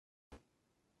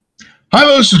Hi,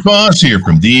 this is Voss here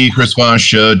from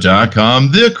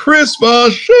thechrisvossshow.com,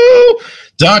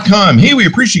 thechrisvossshow.com. Hey, we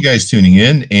appreciate you guys tuning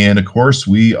in. And of course,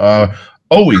 we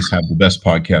always have the best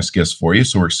podcast guests for you.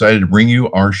 So we're excited to bring you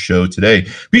our show today.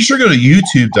 Be sure to go to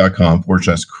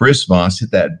youtube.com/Chris Voss.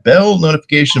 Hit that bell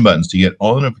notification button so you get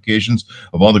all the notifications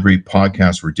of all the great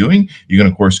podcasts we're doing. You can,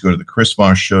 of course, go to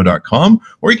thechrisvossshow.com,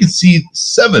 or you can see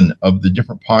 7 of the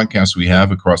different podcasts we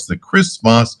have across the Chris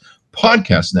Voss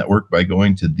Podcast Network by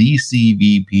going to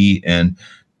thecvpn.com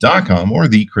or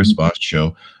the Chris Voss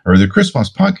Show or the Chris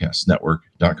Voss Podcast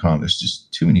Network.com. There's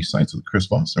just too many sites with Chris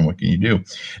Voss, and what can you do?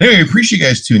 Anyway, I appreciate you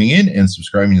guys tuning in and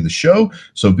subscribing to the show.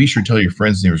 So be sure to tell your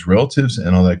friends, neighbors, relatives,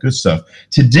 and all that good stuff.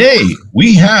 Today,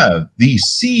 we have the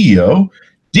CEO,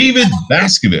 David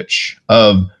Vaskevitch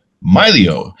of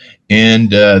Mylio. And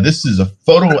this is a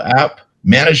photo app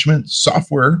management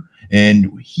software.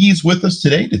 And he's with us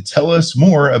today to tell us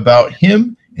more about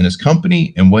him and his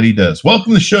company and what he does.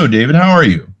 Welcome to the show, David. How are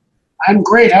you? I'm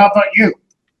great. How about you?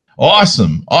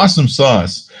 Awesome. Awesome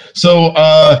sauce. So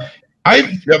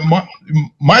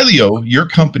Mylio, your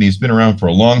company, has been around for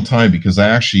a long time because I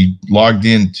actually logged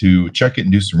in to check it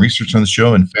and do some research on the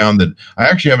show and found that I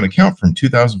actually have an account from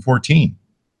 2014.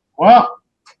 Wow.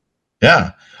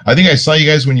 Yeah. I think I saw you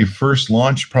guys when you first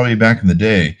launched, probably back in the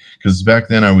day, because back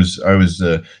then I was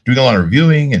doing a lot of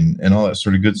reviewing and all that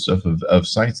sort of good stuff of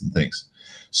sites and things.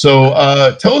 So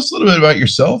tell us a little bit about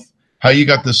yourself, how you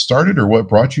got this started or what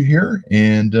brought you here,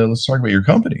 and let's talk about your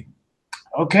company.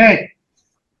 Okay.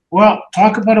 Well,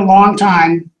 talk about a long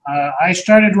time. I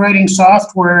started writing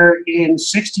software in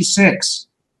 66.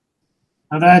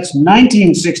 Now that's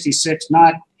 1966,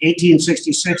 not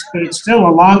 1866, but it's still a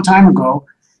long time ago.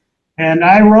 And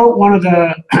I wrote one of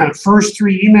the first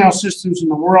 3 email systems in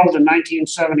the world in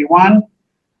 1971.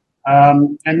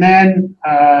 And then,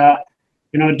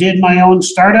 did my own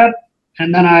startup.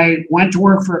 And then I went to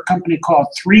work for a company called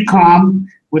 3Com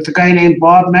with a guy named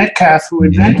Bob Metcalf who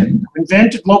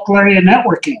invented local area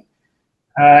networking.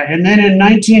 And then in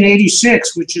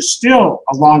 1986, which is still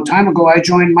a long time ago, I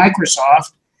joined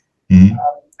Microsoft. Mm-hmm.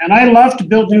 And I love to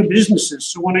build new businesses.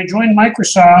 So when I joined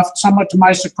Microsoft, somewhat to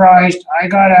my surprise, I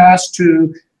got asked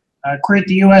to create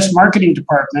the U.S. marketing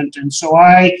department. And so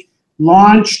I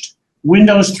launched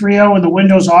Windows 3.0 in the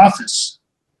Windows Office.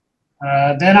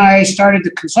 Then I started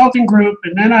the consulting group,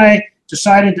 and then I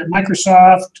decided that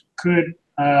Microsoft could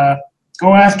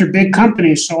go after big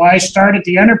companies. So I started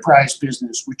the enterprise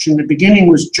business, which in the beginning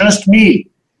was just me.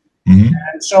 Mm-hmm.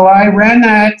 And so I ran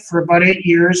that for about 8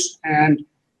 years, and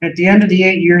at the end of the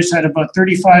 8 years, had about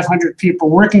 3,500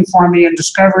 people working for me, and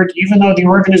discovered even though the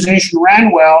organization ran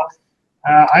well,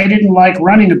 I didn't like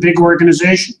running a big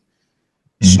organization.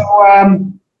 Mm-hmm. So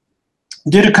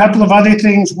did a couple of other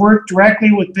things, worked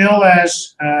directly with Bill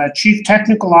as Chief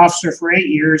Technical Officer for 8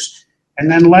 years, and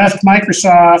then left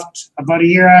Microsoft about a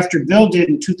year after Bill did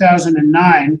in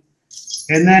 2009.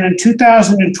 And then in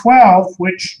 2012,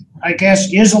 which I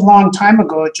guess is a long time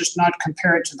ago, just not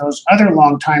compared to those other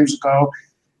long times ago,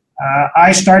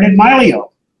 I started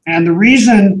Mylio. And the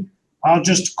reason, I'll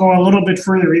just go a little bit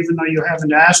further, even though you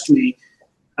haven't asked me.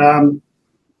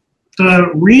 The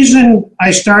reason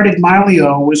I started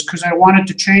Mylio was because I wanted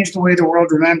to change the way the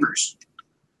world remembers.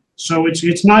 So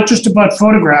it's not just about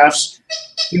photographs.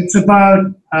 It's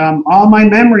about all my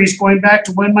memories going back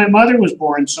to when my mother was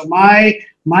born. So my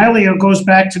Mylio goes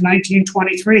back to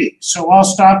 1923. So I'll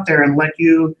stop there and let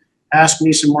you ask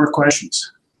me some more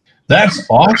questions. That's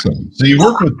awesome. So you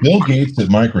work with Bill Gates at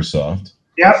Microsoft.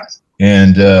 Yep.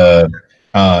 And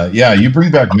you bring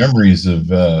back memories of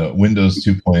Windows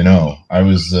 2.0. I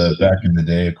was back in the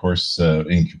day, of course,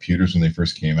 in computers when they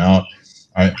first came out.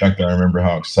 In fact, I remember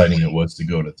how exciting it was to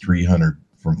go to 300,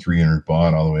 from 300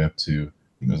 baud all the way up to, I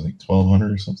think it was like 1,200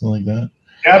 or something like that.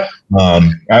 Yep.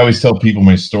 I always tell people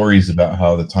my stories about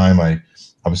how the time I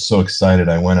was so excited,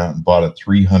 I went out and bought a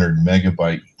 300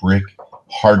 megabyte brick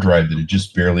hard drive that had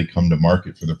just barely come to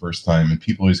market for the first time, and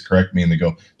people always correct me and they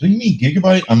go, "Do you mean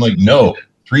gigabyte?" I'm like, "No,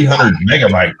 300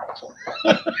 megabyte."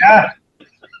 Yeah.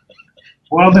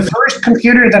 Well, the first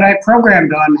computer that I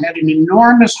programmed on had an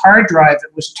enormous hard drive.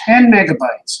 It was 10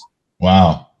 megabytes.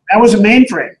 Wow. That was a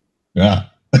mainframe. Yeah,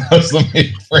 that was the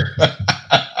mainframe.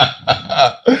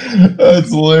 That's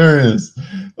hilarious.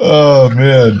 Oh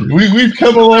man, we've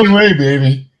come a long way,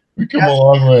 baby. We've come a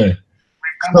long way.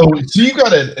 So you've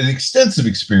got an extensive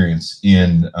experience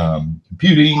in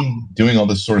computing, doing all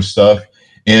this sort of stuff.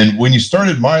 And when you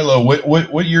started Mylio,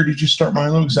 what year did you start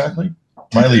Mylio exactly?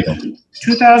 Mylio.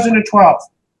 2012.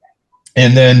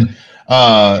 And then,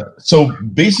 so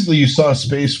basically you saw a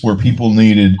space where people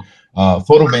needed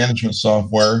photo management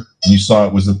software, and you saw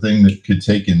it was a thing that could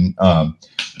take and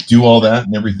do all that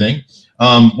and everything.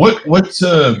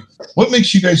 What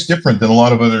makes you guys different than a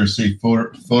lot of other, say,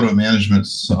 photo management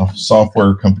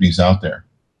software companies out there?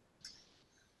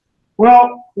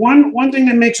 Well, one thing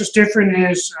that makes us different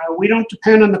is we don't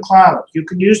depend on the cloud. You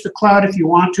can use the cloud if you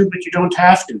want to, but you don't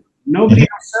have to. Nobody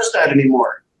else does that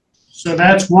anymore. So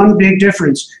that's one big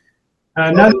difference.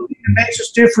 Another thing that makes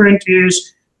us different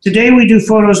is today we do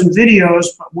photos and videos,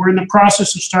 but we're in the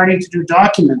process of starting to do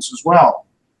documents as well.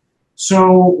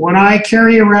 So when I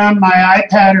carry around my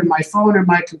iPad or my phone or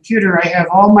my computer, I have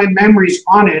all my memories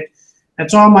on it.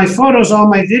 That's all my photos, all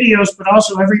my videos, but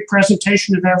also every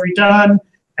presentation I've ever done,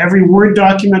 every Word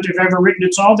document I've ever written.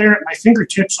 It's all there at my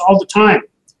fingertips all the time.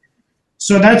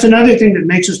 So that's another thing that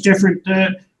makes us different.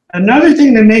 Another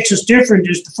thing that makes us different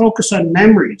is the focus on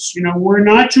memories. You know, we're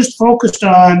not just focused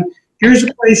on, here's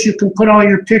a place you can put all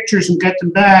your pictures and get them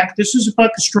back. This is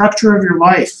about the structure of your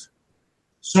life.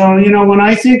 So, you know, when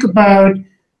I think about,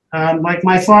 like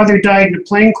my father died in a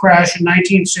plane crash in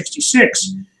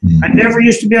 1966, I never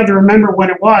used to be able to remember when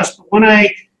it was, but when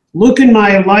I look in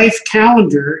my life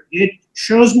calendar, it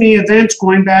shows me events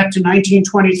going back to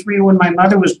 1923 when my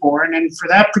mother was born, and for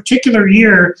that particular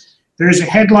year, there's a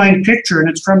headline picture and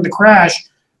it's from the crash.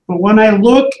 But when I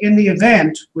look in the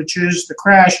event, which is the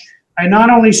crash, I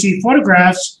not only see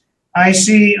photographs, I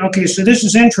see, okay, so this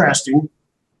is interesting.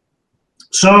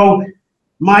 So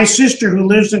my sister who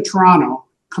lives in Toronto,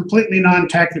 completely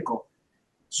non-technical.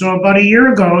 So about a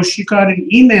year ago, she got an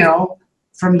email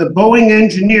from the Boeing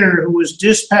engineer who was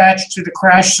dispatched to the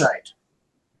crash site.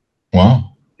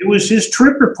 Wow. It was his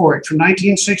trip report from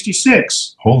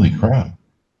 1966. Holy crap.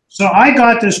 So I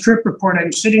got this trip report.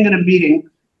 I'm sitting in a meeting,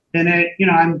 and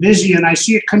I'm busy, and I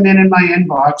see it come in my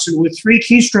inbox. And with 3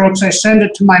 keystrokes, I send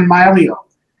it to my Mylio.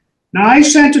 Now I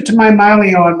sent it to my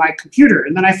Mylio on my computer,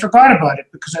 and then I forgot about it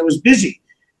because I was busy.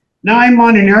 Now I'm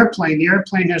on an airplane. The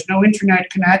airplane has no internet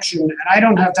connection, and I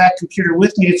don't have that computer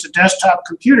with me. It's a desktop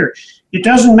computer. It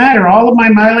doesn't matter. All of my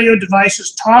Mylio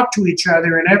devices talk to each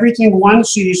other, and everything one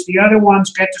sees, the other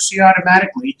ones get to see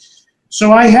automatically.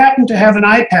 So I happen to have an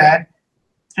iPad.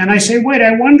 And I say, wait,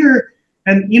 I wonder,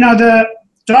 and you know, the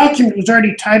document was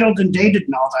already titled and dated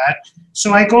and all that.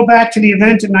 So I go back to the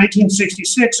event in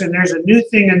 1966, and there's a new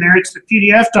thing in there. It's the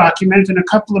PDF document, and a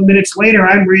couple of minutes later,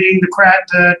 I'm reading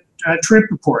the trip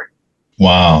report.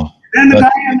 Wow. And then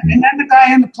the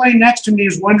guy on the plane next to me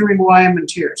is wondering why I'm in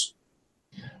tears.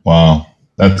 Wow,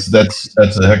 that's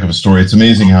a heck of a story. It's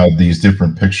amazing how these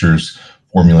different pictures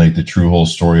formulate the true whole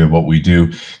story of what we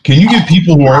do. Can you give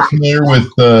people who aren't familiar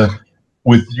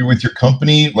with your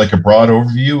company like a broad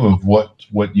overview of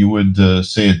what you would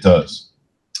say it does?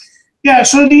 Yeah,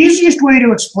 so the easiest way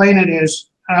to explain it is,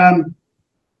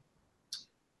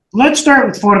 let's start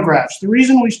with photographs. The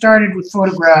reason we started with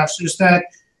photographs is that,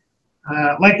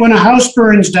 like when a house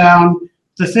burns down,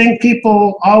 the thing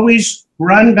people always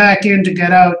run back in to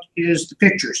get out is the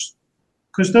pictures.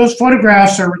 Because those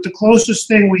photographs are the closest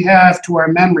thing we have to our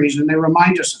memories, and they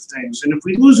remind us of things. And if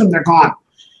we lose them, they're gone.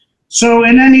 So,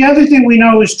 and then the other thing we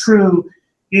know is true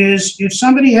is if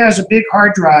somebody has a big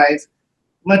hard drive,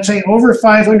 let's say over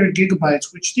 500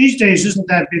 gigabytes, which these days isn't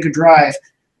that big a drive,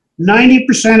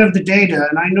 90% of the data,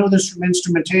 and I know this from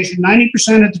instrumentation,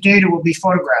 90% of the data will be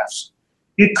photographs.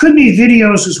 It could be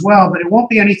videos as well, but it won't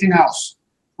be anything else.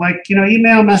 Like, you know,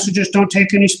 email messages don't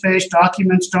take any space,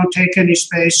 documents don't take any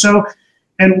space. So,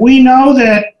 and we know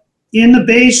that in the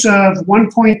base of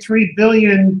 1.3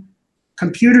 billion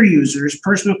computer users,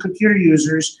 personal computer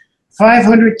users,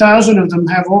 500,000 of them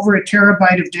have over a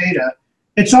terabyte of data.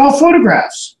 It's all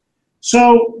photographs.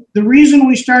 So the reason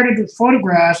we started with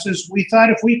photographs is we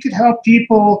thought if we could help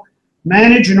people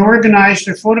manage and organize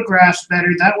their photographs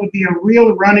better, that would be a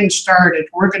real running start at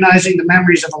organizing the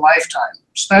memories of a lifetime.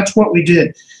 So that's what we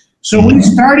did. So we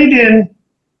started in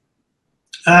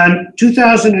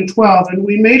 2012, and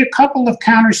we made a couple of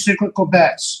counter-cyclical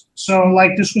bets. So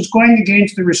like this was going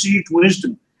against the received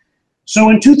wisdom. So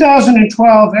in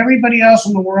 2012, everybody else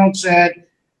in the world said,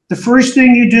 the first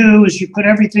thing you do is you put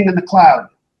everything in the cloud.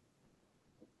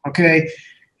 Okay.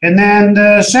 And then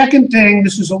the second thing,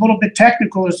 this is a little bit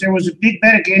technical, is there was a big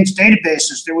bet against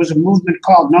databases. There was a movement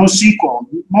called NoSQL.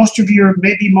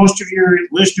 Maybe most of your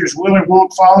listeners will or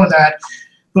won't follow that.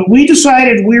 But we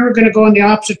decided we were going to go in the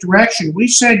opposite direction. We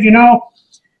said, you know,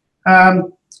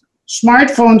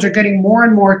 smartphones are getting more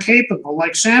and more capable.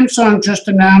 Like Samsung just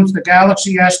announced the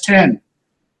Galaxy S10.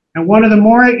 And one of the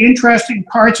more interesting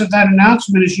parts of that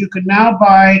announcement is you can now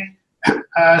buy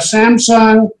a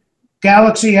Samsung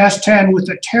Galaxy S10 with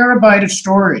a terabyte of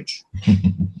storage.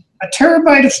 A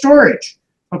terabyte of storage.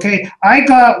 Okay, I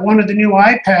got one of the new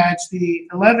iPads, the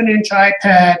 11-inch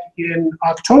iPad in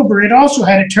October. It also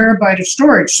had a terabyte of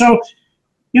storage. So,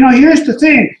 here's the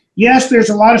thing. Yes, there's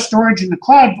a lot of storage in the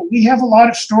cloud, but we have a lot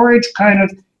of storage kind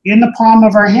of in the palm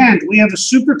of our hand. We have a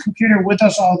supercomputer with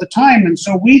us all the time. And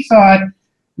so we thought,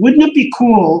 wouldn't it be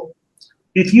cool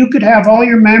if you could have all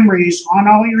your memories on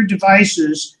all your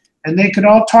devices and they could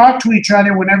all talk to each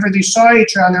other whenever they saw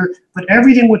each other, but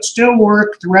everything would still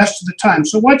work the rest of the time.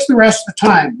 So what's the rest of the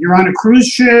time? You're on a cruise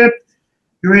ship,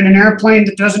 you're in an airplane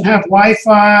that doesn't have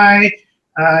Wi-Fi,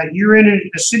 you're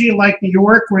in a city like New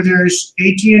York where there's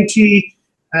AT&T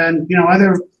and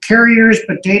other carriers,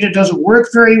 but data doesn't work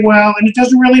very well, and it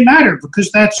doesn't really matter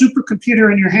because that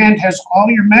supercomputer in your hand has all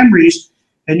your memories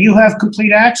and you have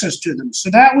complete access to them.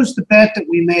 So that was the bet that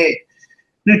we made.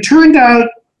 And it turned out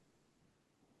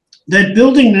that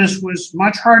building this was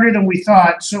much harder than we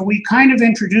thought, so we kind of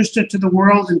introduced it to the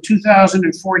world in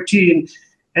 2014,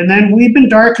 and then we've been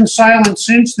dark and silent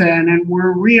since then, and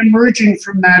we're re-emerging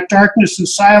from that darkness and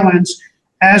silence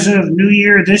as of New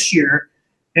Year this year.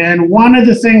 And one of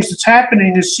the things that's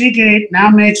happening is Seagate now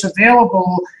makes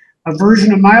available a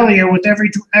version of Mylio with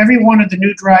every one of the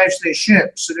new drives they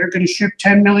ship. So they're going to ship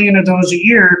 10 million of those a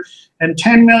year, and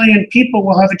 10 million people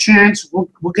will have a chance,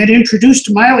 will get introduced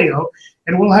to Mylio,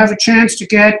 and we'll have a chance to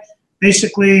get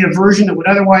basically a version that would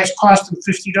otherwise cost them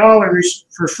 $50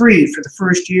 for free for the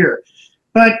first year.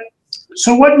 But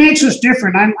so what makes us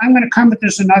different? I'm going to come at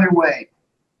this another way.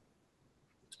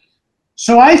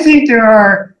 So I think there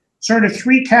are sort of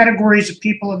three categories of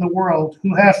people in the world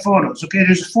who have photos. Okay,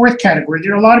 there's a fourth category.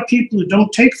 There are a lot of people who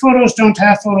don't take photos, don't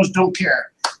have photos, don't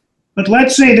care. But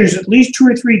let's say there's at least 2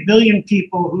 or 3 billion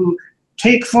people who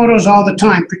take photos all the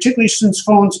time, particularly since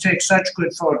phones take such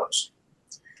good photos.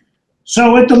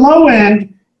 So at the low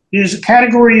end is a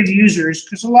category of users,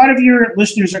 because a lot of your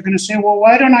listeners are going to say, well,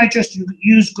 why don't I just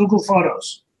use Google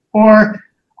Photos? Or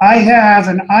I have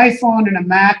an iPhone and a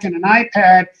Mac and an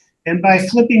iPad, and by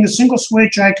flipping a single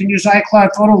switch, I can use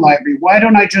iCloud Photo Library. Why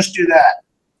don't I just do that?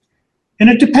 And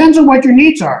it depends on what your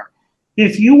needs are.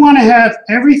 If you want to have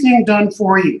everything done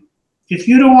for you, if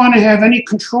you don't want to have any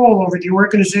control over the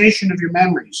organization of your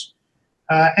memories,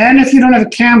 and if you don't have a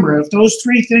camera, if those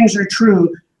three things are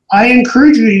true, I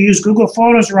encourage you to use Google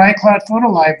Photos or iCloud Photo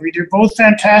Library. They're both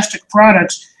fantastic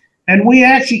products, and we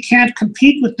actually can't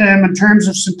compete with them in terms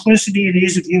of simplicity and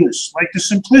ease of use. Like the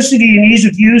simplicity and ease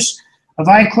of use of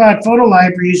iCloud Photo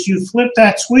Library is you flip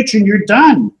that switch and you're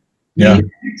done. Yeah. Your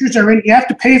pictures are in. You have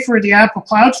to pay for the Apple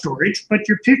Cloud storage, but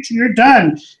your picture, you're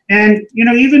done. And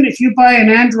even if you buy an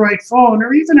Android phone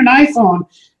or even an iPhone,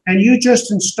 and you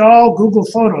just install Google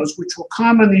Photos, which will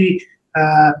come on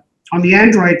the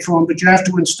Android phone, but you have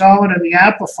to install it on the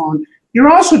Apple phone, you're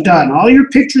also done. All your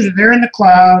pictures are there in the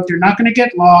cloud. They're not going to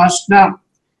get lost. Now,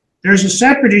 there's a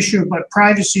separate issue about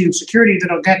privacy and security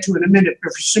that I'll get to in a minute,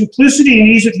 but for simplicity and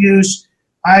ease of use,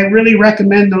 I really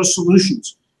recommend those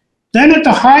solutions. Then at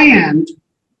the high end,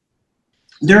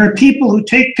 there are people who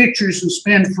take pictures and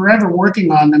spend forever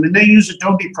working on them, and they use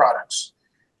Adobe products.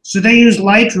 So they use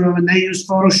Lightroom and they use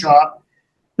Photoshop.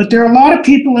 But there are a lot of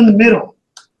people in the middle,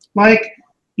 like,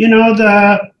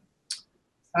 the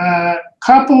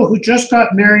couple who just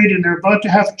got married and they're about to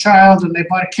have a child and they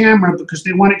bought a camera because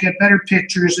they want to get better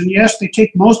pictures. And yes, they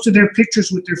take most of their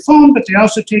pictures with their phone, but they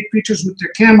also take pictures with their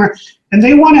camera. And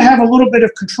they want to have a little bit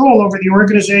of control over the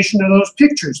organization of those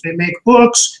pictures. They make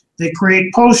books, they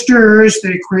create posters,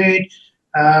 they create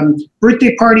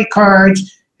birthday party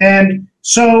cards. And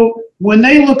so when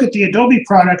they look at the Adobe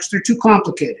products, they're too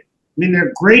complicated. I mean,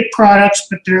 they're great products,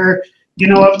 but they're,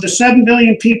 of the 7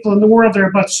 billion people in the world, there are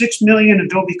about 6 million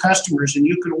Adobe customers, and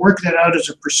you can work that out as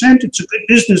a percent. It's a good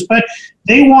business, but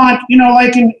they want,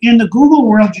 like in the Google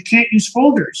world, you can't use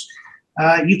folders.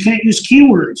 You can't use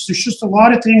keywords. There's just a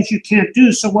lot of things you can't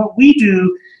do. So what we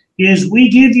do is we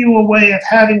give you a way of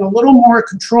having a little more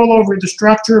control over the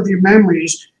structure of your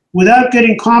memories without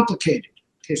getting complicated.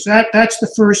 Okay, so that's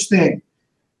the first thing.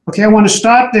 Okay, I want to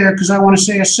stop there because I want to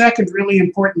say a second really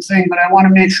important thing, but I want to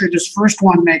make sure this first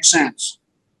one makes sense.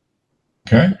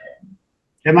 Okay.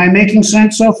 Am I making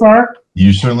sense so far?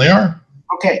 You certainly are.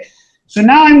 Okay, so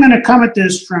now I'm going to come at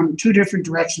this from two different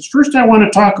directions. First, I want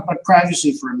to talk about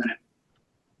privacy for a minute.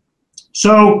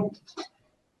 So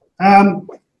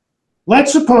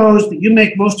let's suppose that you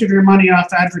make most of your money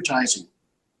off advertising,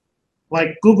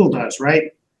 like Google does,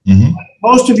 right? Mm-hmm.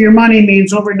 Most of your money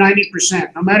means over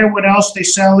 90%. No matter what else they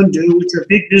sell and do, which are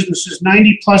big businesses,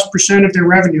 90+% of their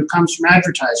revenue comes from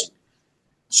advertising.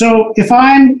 So if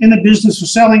I'm in the business of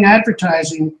selling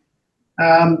advertising,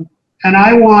 and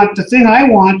the thing I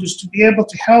want is to be able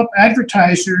to help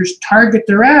advertisers target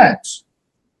their ads.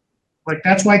 Like,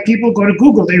 that's why people go to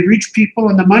Google. They reach people,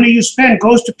 and the money you spend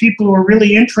goes to people who are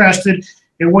really interested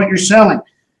in what you're selling.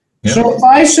 Yep. So if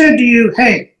I said to you,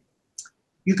 hey,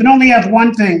 you can only have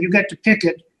one thing, you get to pick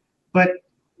it, but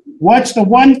what's the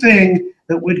one thing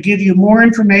that would give you more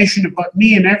information about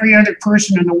me and every other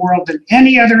person in the world than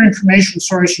any other information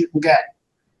source you can get?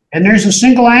 And there's a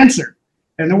single answer,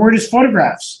 and the word is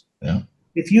photographs. Yeah.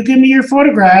 If you give me your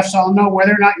photographs, I'll know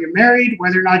whether or not you're married,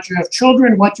 whether or not you have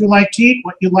children, what you like to eat,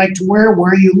 what you like to wear,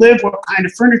 where you live, what kind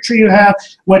of furniture you have,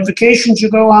 what vacations you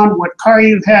go on, what car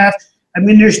you have. I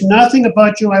mean, there's nothing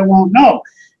about you I won't know.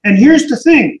 And here's the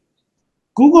thing.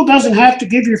 Google doesn't have to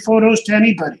give your photos to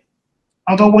anybody.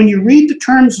 Although when you read the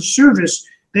terms of service,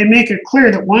 they make it clear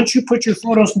that once you put your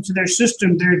photos into their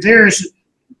system, they're theirs.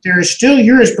 They're still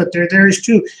yours, but they're theirs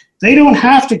too. They don't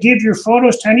have to give your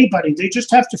photos to anybody. They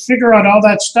just have to figure out all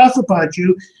that stuff about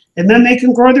you, and then they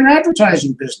can grow their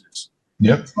advertising business.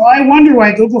 Yep. So I wonder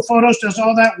why Google Photos does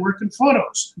all that work in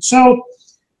photos. So,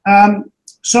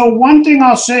 so one thing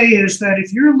I'll say is that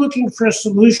if you're looking for a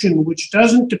solution which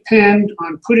doesn't depend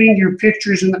on putting your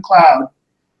pictures in the cloud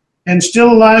and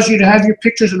still allows you to have your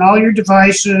pictures on all your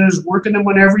devices, work in them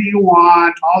whenever you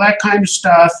want, all that kind of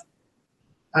stuff,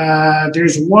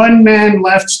 there's one man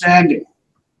left standing,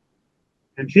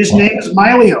 and his name is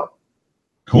Mylio.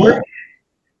 Cool.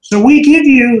 So we give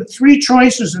you three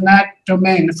choices in that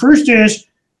domain. The first is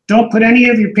don't put any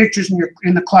of your pictures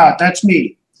in the cloud. That's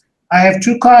me. I have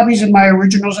 2 copies of my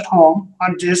originals at home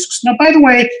on discs. Now, by the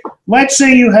way, let's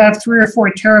say you have 3 or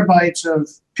 4 terabytes of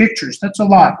pictures. That's a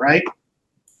lot, right?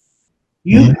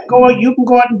 You can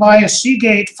go out and buy a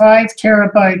Seagate 5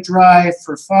 terabyte drive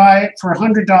for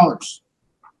 $100.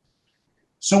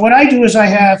 So what I do is I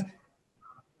have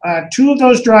 2 of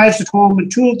those drives at home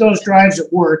and 2 of those drives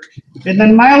at work, and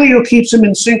then Mylio keeps them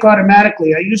in sync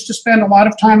automatically. I used to spend a lot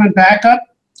of time on backup.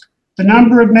 The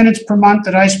number of minutes per month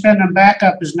that I spend on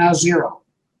backup is now 0.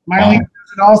 Mylio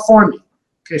does it all for me.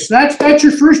 Okay, so that's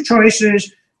your first choice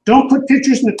is don't put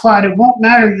pictures in the cloud. It won't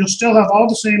matter. You'll still have all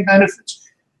the same benefits.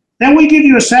 Then we give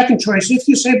you a second choice. If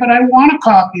you say, but I want a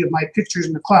copy of my pictures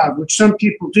in the cloud, which some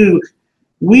people do,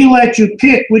 we let you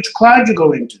pick which cloud you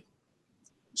go into.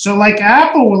 So like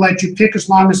Apple will let you pick as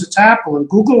long as it's Apple, and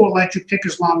Google will let you pick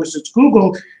as long as it's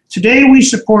Google. Today we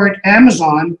support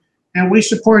Amazon, and we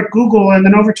support Google, and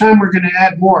then over time we're going to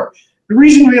add more. The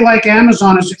reason we like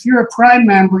Amazon is if you're a Prime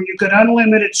member, you get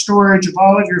unlimited storage of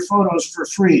all of your photos for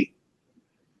free.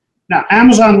 Now,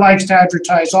 Amazon likes to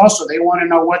advertise also. They want to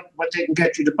know what they can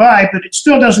get you to buy, but it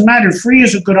still doesn't matter. Free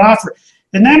is a good offer.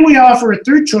 And then we offer a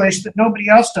third choice that nobody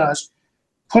else does.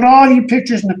 Put all your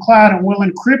pictures in the cloud, and we'll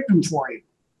encrypt them for you.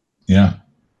 Yeah.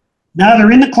 Now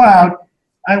they're in the cloud.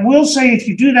 I will say if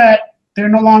you do that, they're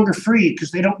no longer free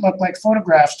because they don't look like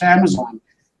photographs to Amazon.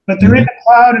 But they're in the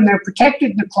cloud and they're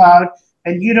protected in the cloud,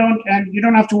 and you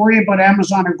don't have to worry about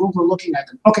Amazon or Google looking at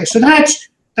them. Okay, so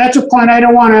that's a point I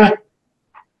don't want to.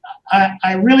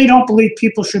 I really don't believe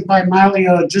people should buy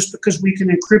Mylio just because we can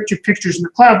encrypt your pictures in the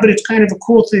cloud, but it's kind of a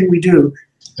cool thing we do.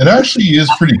 It actually is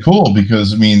pretty cool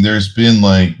because, I mean, there's been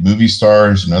like movie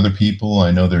stars and other people.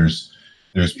 I know there's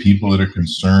people that are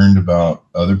concerned about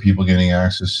other people getting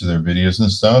access to their videos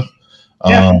and stuff.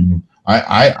 Yeah.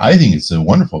 I think it's a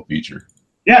wonderful feature.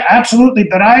 Yeah, absolutely.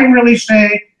 But I really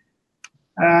say,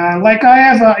 like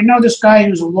I know this guy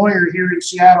who's a lawyer here in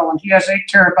Seattle, and he has 8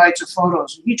 terabytes of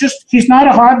photos. He's not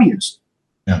a hobbyist.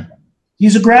 Yeah.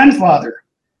 He's a grandfather.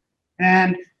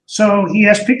 And so he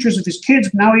has pictures of his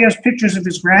kids. Now he has pictures of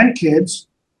his grandkids.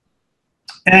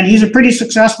 And he's a pretty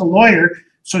successful lawyer.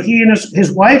 So he and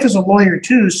his wife is a lawyer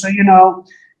too. So, you know,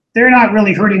 they're not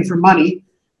really hurting for money.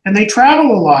 And they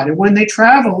travel a lot. And when they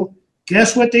travel,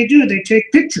 guess what they do? They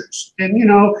take pictures. And, you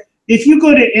know, if you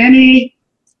go to any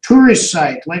tourist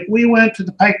site, like we went to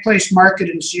the Pike Place Market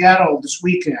in Seattle this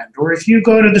weekend, or if you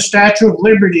go to the Statue of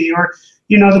Liberty or,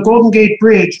 you know, the Golden Gate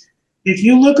Bridge, if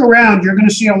you look around, you're going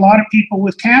to see a lot of people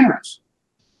with cameras.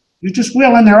 You just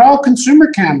will. And they're all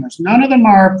consumer cameras. None of them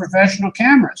are professional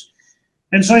cameras.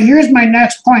 And so here's my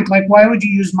next point. Like, why would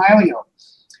you use Mylio?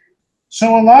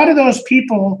 So a lot of those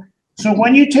people, so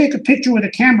when you take a picture with a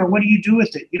camera, what do you do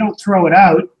with it? You don't throw it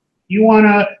out. You want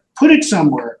to put it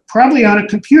somewhere, probably on a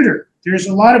computer. There's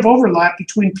a lot of overlap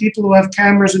between people who have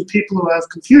cameras and people who have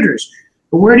computers.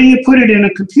 But where do you put it in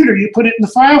a computer? You put it in the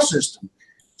file system.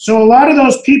 So a lot of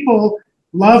those people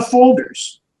love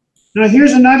folders. Now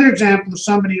here's another example of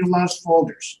somebody who loves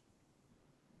folders.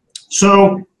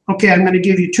 So, okay, I'm going to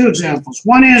give you 2 examples.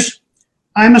 One is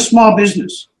I'm a small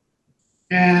business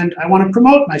and I want to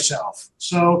promote myself.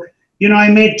 So, I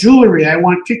make jewelry. I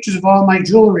want pictures of all my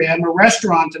jewelry. I'm a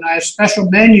restaurant and I have special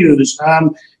menus. I'm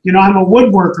a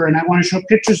woodworker and I want to show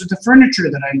pictures of the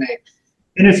furniture that I make.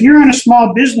 And if you're in a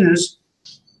small business,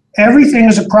 everything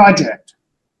is a project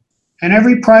and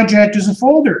every project is a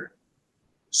folder.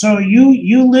 So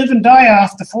you live and die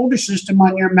off the folder system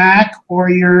on your Mac or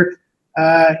your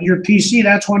PC.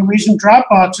 That's one reason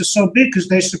Dropbox is so big, because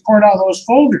they support all those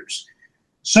folders.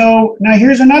 So now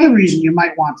here's another reason you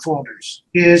might want folders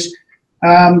is,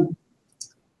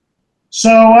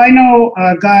 so I know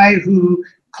a guy who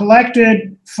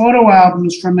collected photo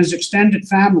albums from his extended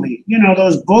family,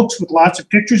 those books with lots of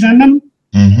pictures in them.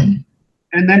 Mm-hmm.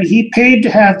 And then he paid to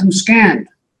have them scanned.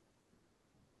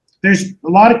 There's a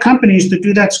lot of companies that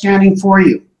do that scanning for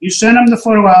you. You send them the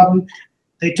photo album,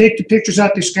 they take the pictures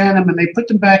out, they scan them, and they put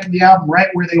them back in the album right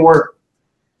where they were.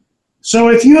 So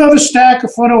if you have a stack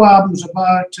of photo albums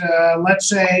about, let's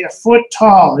say, a foot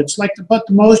tall, it's like about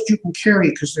the most you can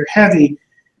carry because they're heavy,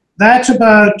 that's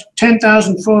about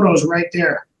 10,000 photos right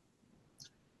there.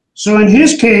 So in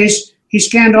his case, he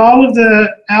scanned all of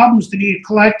the albums that he had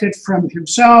collected from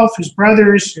himself, his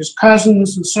brothers, his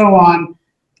cousins, and so on,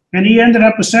 and he ended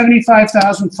up with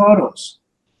 75,000 photos,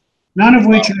 none of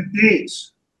which have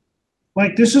dates.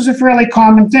 Like, this is a fairly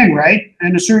common thing, right?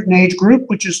 In a certain age group,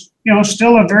 which is,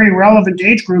 still a very relevant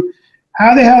age group.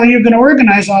 How the hell are you going to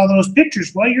organize all those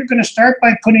pictures? Well, you're going to start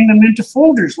by putting them into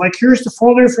folders. Like, here's the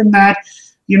folder from that,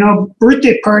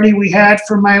 birthday party we had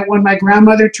for when my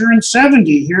grandmother turned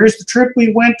 70. Here's the trip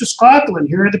we went to Scotland.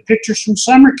 Here are the pictures from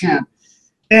summer camp.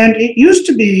 And it used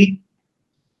to be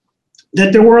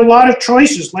that there were a lot of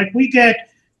choices. Like, we get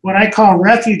what I call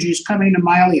refugees coming to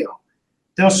Mylio.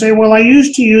 They'll say, well, I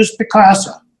used to use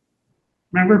Picasa.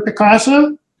 Remember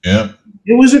Picasa? Yeah.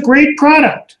 It was a great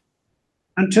product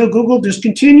until Google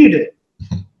discontinued it.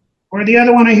 Or the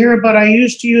other one I hear about, I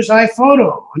used to use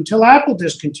iPhoto until Apple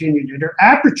discontinued it. Or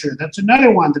Aperture, that's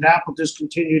another one that Apple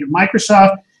discontinued.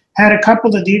 Microsoft had a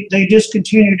couple that they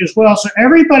discontinued as well. So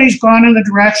everybody's gone in the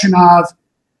direction of,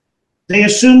 they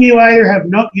assume you either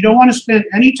you don't want to spend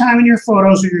any time in your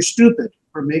photos, or you're stupid,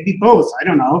 or maybe both, I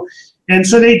don't know. And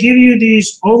so they give you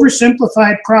these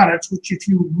oversimplified products, which if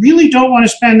you really don't want to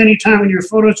spend any time in your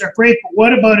photos are great, but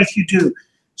what about if you do?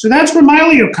 So that's where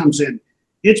Mylio comes in.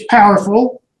 It's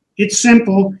powerful, it's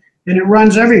simple, and it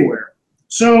runs everywhere.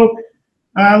 So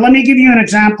let me give you an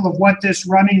example of what this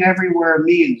running everywhere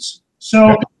means.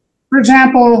 So, for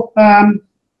example,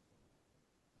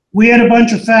 we had a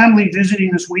bunch of family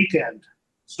visiting this weekend.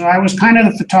 So I was kind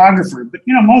of the photographer, but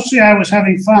mostly I was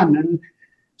having fun. And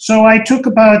so I took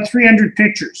about 300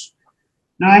 pictures.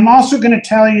 Now, I'm also going to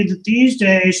tell you that these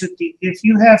days, if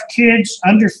you have kids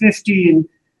under 15,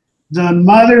 the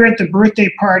mother at the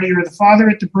birthday party or the father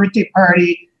at the birthday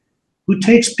party who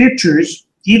takes pictures,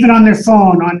 even on their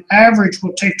phone, on average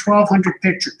will take 1,200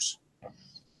 pictures.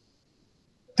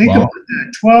 Think about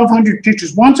that, 1,200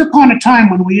 pictures. Once upon a time,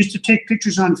 when we used to take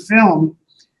pictures on film,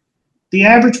 the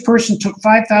average person took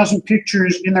 5,000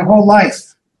 pictures in their whole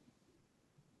life.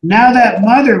 Now that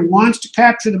mother wants to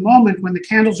capture the moment when the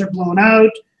candles are blown out,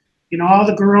 all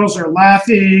the girls are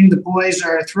laughing, the boys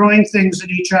are throwing things at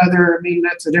each other. I mean,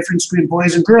 that's the difference between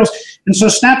boys and girls. And so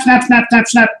snap, snap, snap, snap,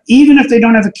 snap, even if they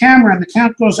don't have a camera, and the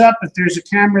count goes up if there's a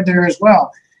camera there as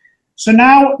well. So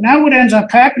now what ends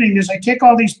up happening is I take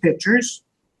all these pictures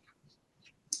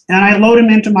and I load them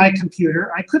into my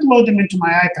computer. I could load them into my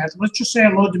iPad. Let's just say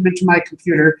I load them into my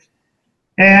computer.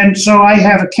 And so I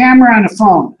have a camera and a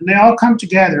phone, and they all come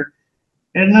together.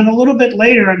 And then a little bit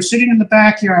later, I'm sitting in the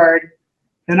backyard,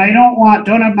 and I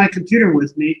don't have my computer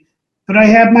with me, but I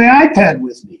have my iPad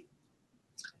with me.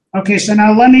 Okay, so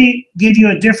now let me give you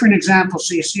a different example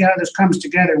so you see how this comes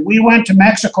together. We went to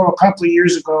Mexico a couple of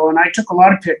years ago, and I took a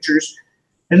lot of pictures.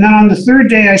 And then on the third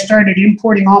day, I started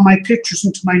importing all my pictures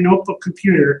into my notebook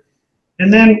computer.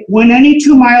 And then when any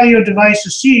two Mylio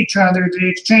devices see each other, they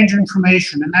exchange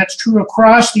information, and that's true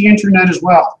across the internet as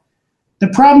well. The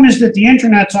problem is that the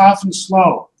internet's often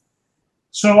slow.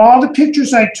 So all the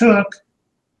pictures I took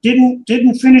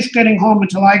didn't finish getting home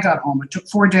until I got home. It took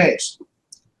 4 days.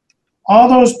 All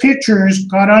those pictures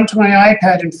got onto my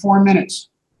iPad in 4 minutes.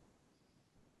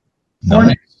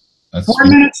 Nice. Four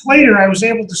minutes later, I was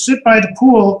able to sit by the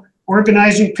pool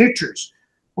organizing pictures.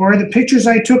 Or the pictures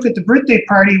I took at the birthday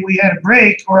party, we had a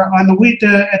break, or on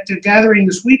at the gathering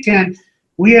this weekend,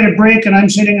 we had a break and I'm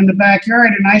sitting in the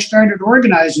backyard and I started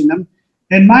organizing them.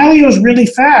 And Mylio is really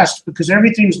fast because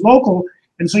everything's local.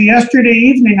 And so yesterday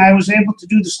evening, I was able to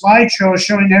do the slideshow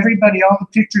showing everybody all the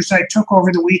pictures I took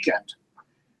over the weekend.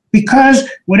 Because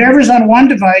whatever's on one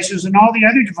device is on all the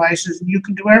other devices, and you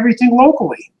can do everything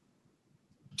locally.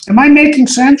 Am I making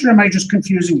sense, or am I just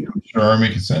confusing you? Sure, are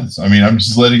making sense. I mean, I'm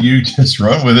just letting you just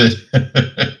run with it.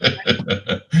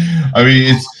 I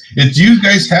mean, it's. Do you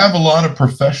guys have a lot of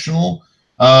professional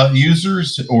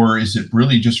users, or is it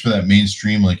really just for that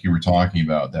mainstream, like you were talking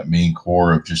about, that main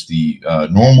core of just the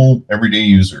normal everyday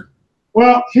user?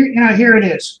 Well, here it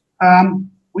is.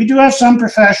 We do have some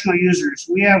professional users.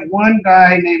 We have one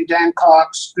guy named Dan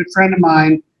Cox, good friend of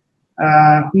mine,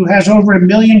 who has over 1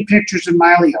 million pictures in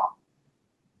Mylio.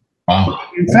 Wow.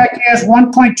 In fact, he has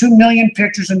 1.2 million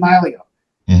pictures in Mylio.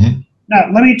 Mm-hmm. Now,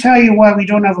 let me tell you why we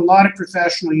don't have a lot of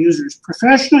professional users.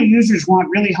 Professional users want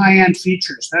really high-end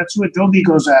features. That's what Adobe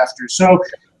goes after. So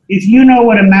if you know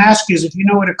what a mask is, if you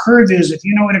know what a curve is, if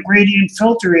you know what a gradient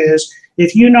filter is,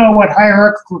 if you know what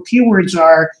hierarchical keywords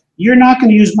are, you're not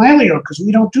going to use Mylio because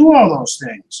we don't do all those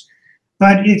things.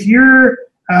 But if you're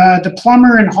the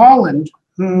plumber in Holland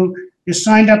who is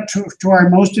signed up to our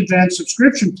most advanced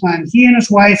subscription plan, he and his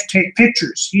wife take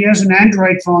pictures. He has an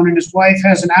Android phone and his wife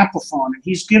has an Apple phone. And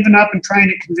he's given up and trying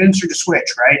to convince her to switch,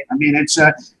 right? I mean,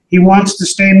 he wants to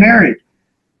stay married.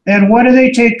 And what do they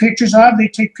take pictures of? They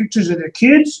take pictures of their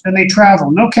kids and they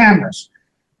travel, no cameras.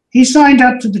 He signed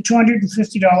up to the $250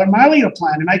 Mylio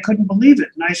plan and I couldn't believe it.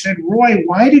 And I said, Roy,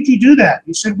 why did you do that?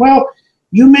 He said, well,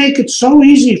 you make it so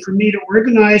easy for me to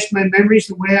organize my memories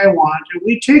the way I want. And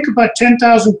we take about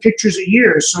 10,000 pictures a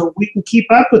year so we can keep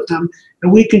up with them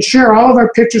and we can share all of our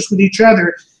pictures with each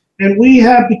other. And we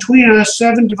have between us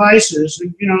 7 devices.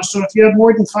 And, so if you have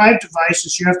more than 5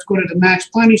 devices, you have to go to the max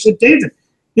plan. He said, David,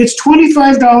 it's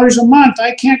 $25 a month.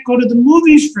 I can't go to the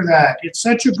movies for that. It's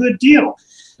such a good deal.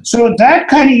 So that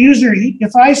kind of user,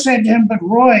 if I said to him, but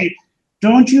Roy,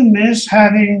 don't you miss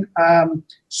having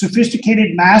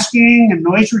sophisticated masking and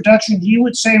noise reduction? He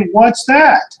would say, what's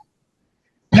that?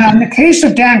 Now, in the case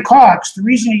of Dan Cox, the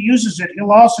reason he uses it,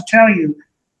 he'll also tell you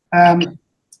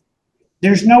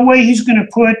there's no way he's going to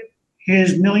put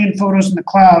his 1 million photos in the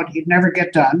cloud. He'd never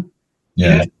get done. Yeah.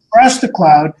 He doesn't trust the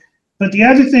cloud. But the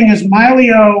other thing is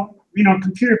Mylio,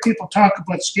 computer people talk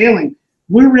about scaling.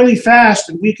 We're really fast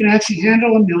and we can actually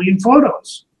handle 1 million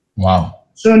photos. Wow.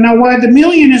 So now why the 1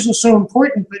 million isn't so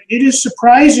important, but it is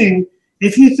surprising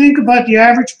if you think about the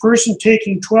average person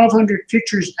taking 1,200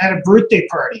 pictures at a birthday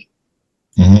party.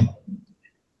 Mm-hmm.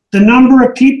 The number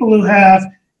of people who have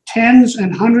tens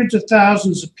and hundreds of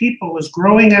thousands of people is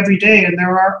growing every day, and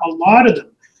there are a lot of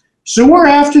them. So we're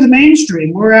after the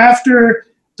mainstream. We're after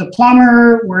the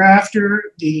plumber. We're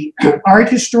after the art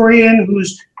historian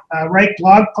who's write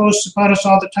blog posts about us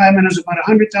all the time and has about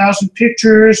 100,000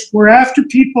 pictures. We're after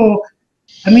people.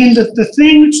 I mean, the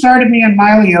thing that started me on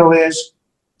Mylio is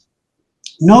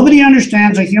nobody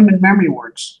understands how human memory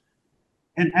works.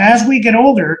 And as we get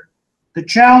older, the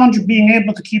challenge of being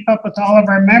able to keep up with all of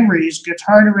our memories gets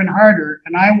harder and harder,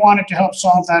 and I wanted to help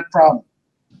solve that problem.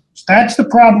 So that's the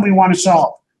problem we want to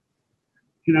solve.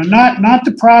 Not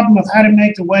the problem of how to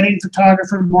make the wedding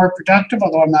photographer more productive,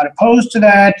 although I'm not opposed to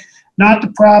that. Not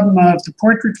the problem of the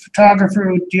portrait photographer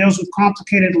who deals with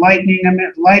complicated lighting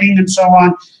and so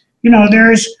on.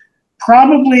 There's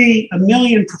probably 1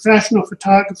 million professional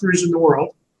photographers in the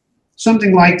world,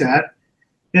 something like that.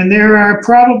 And there are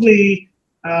probably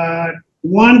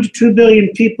 1 to 2 billion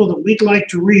people that we'd like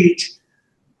to reach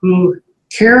who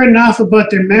care enough about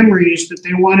their memories that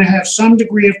they want to have some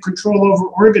degree of control over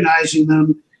organizing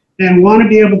them and want to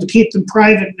be able to keep them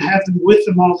private and have them with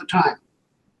them all the time.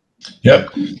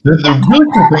 Yep. The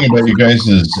really cool thing about you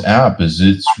guys' app is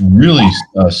it's really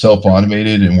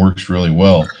self-automated and works really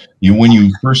well. When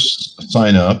you first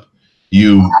sign up,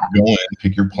 you go in,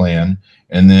 pick your plan,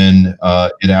 and then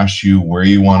it asks you where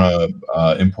you want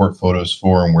to import photos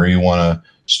for and where you want to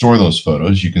store those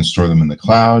photos. You can store them in the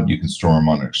cloud. You can store them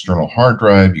on an external hard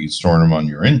drive. You can store them on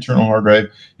your internal hard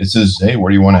drive. It says, hey,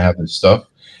 where do you want to have this stuff?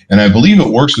 And I believe it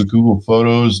works with Google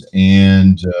Photos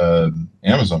and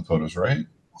Amazon Photos, right?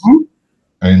 Mm-hmm.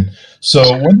 And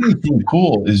so one thing that's really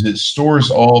cool is it stores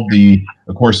all the,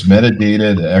 of course,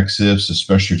 metadata, the EXIFs,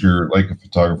 especially if you're like a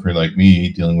photographer like me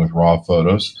dealing with raw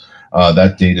photos.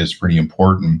 That data is pretty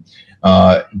important.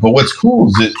 But what's cool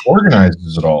is it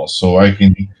organizes it all. So I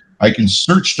can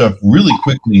search stuff really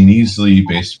quickly and easily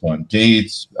based upon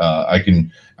dates. I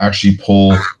can actually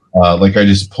pull, like I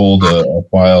just pulled a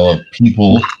file of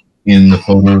people in the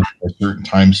photos a certain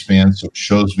time span, so it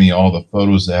shows me all the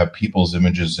photos that have people's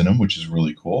images in them, which is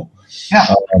really cool. Yeah.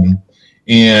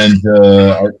 And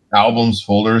our albums,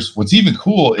 folders. What's even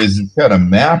cool is it's got a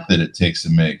map that it takes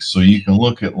and makes. So you can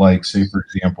look at, like, say, for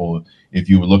example, if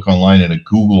you would look online at a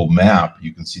Google map,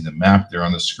 you can see the map there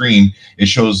on the screen. It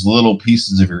shows little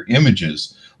pieces of your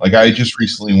images. Like I just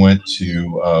recently went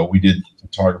to, we did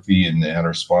photography and they had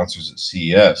our sponsors at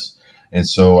CES. And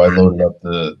so I loaded up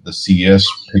the CES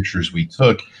pictures we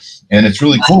took, and it's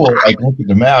really cool. I look at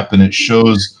the map and it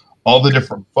shows all the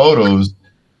different photos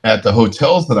at the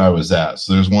hotels that I was at.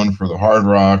 So there's one for the Hard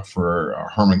Rock, for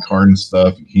Herman Cardin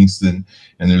stuff in Kingston,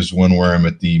 and there's one where I'm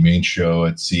at the main show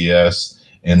at CES.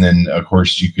 And then, of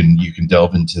course, you can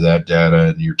delve into that data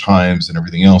and your times and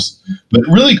everything else. But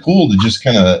really cool to just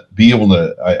kind of be able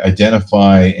to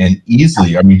identify and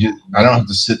easily. I mean, I don't have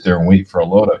to sit there and wait for a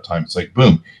load up time. It's like,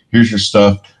 boom, here's your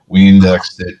stuff. We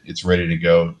indexed it. It's ready to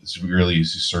go. It's really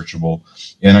easy searchable.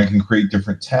 And I can create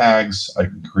different tags. I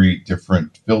can create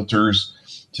different filters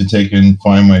to take and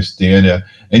find my data.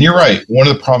 And you're right. One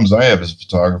of the problems I have as a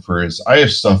photographer is I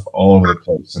have stuff all over the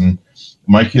place. And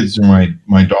my kids are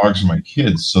my dogs are my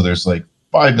kids. So there's like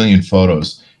 5 million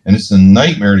photos. And it's a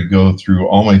nightmare to go through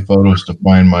all my photos to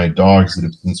find my dogs that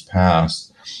have since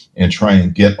passed and try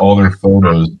and get all their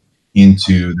photos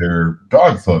into their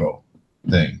dog photo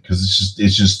thing. Because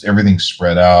it's just everything's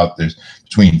spread out. There's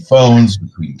between phones,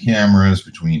 between cameras,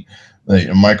 between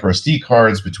micro SD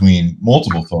cards, between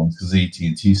multiple phones, because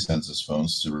AT&T sends us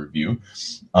phones to review.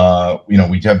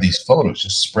 We have these photos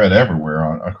just spread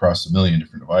everywhere across a million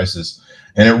different devices.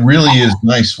 And it really is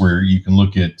nice where you can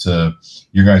look at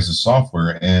your guys'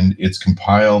 software and it's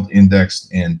compiled,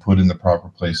 indexed, and put in the proper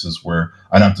places where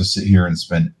I don't have to sit here and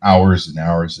spend hours and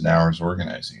hours and hours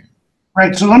organizing it.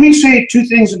 Right. So let me say two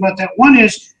things about that. One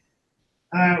is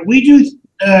we do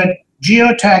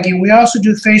geotagging. We also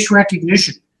do face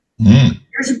recognition.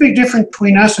 Here's a big difference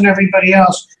between us and everybody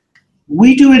else.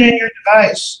 We do it in your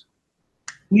device.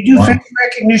 We do face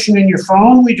recognition in your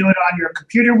phone. We do it on your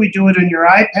computer. We do it on your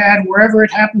iPad, wherever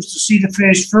it happens to see the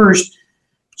face first.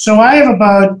 So I have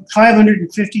about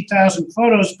 550,000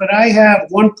 photos, but I have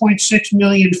 1.6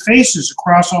 million faces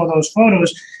across all those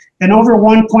photos, and over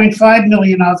 1.5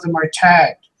 million of them are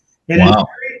tagged. And it's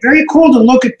very, very cool to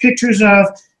look at pictures of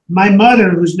my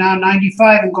mother, who's now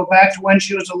 95, and go back to when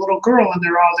she was a little girl, and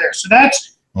they're all there. So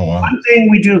that's one thing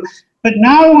we do. But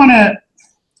now I want to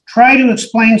try to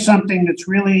explain something that's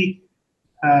really,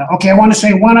 I want to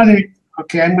say one other,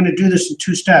 I'm going to do this in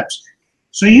 2 steps.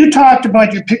 So you talked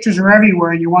about your pictures are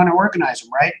everywhere and you want to organize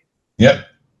them, right? Yep.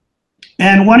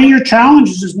 And one of your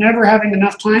challenges is never having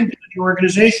enough time to do the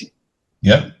organization.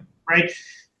 Yep. Right?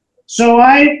 So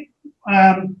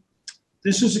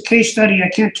this is a case study. I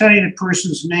can't tell you the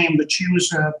person's name, but she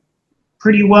was a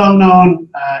pretty well-known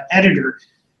editor.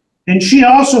 And she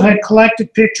also had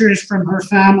collected pictures from her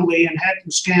family and had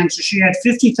them scanned. So she had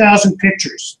 50,000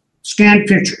 pictures, scanned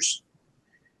pictures.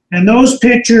 And those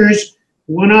pictures,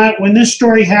 when this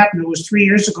story happened, it was 3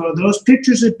 years ago, those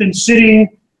pictures had been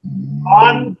sitting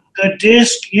on the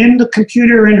disk in the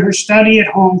computer in her study at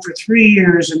home for 3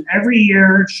 years. And every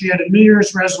year she had a New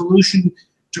Year's resolution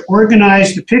to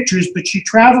organize the pictures, but she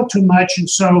traveled too much. And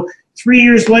so 3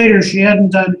 years later, she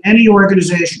hadn't done any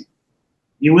organization.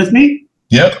 You with me?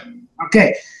 Yep.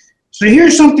 Okay. So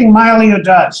here's something Mylio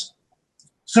does.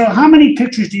 So how many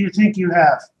pictures do you think you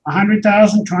have?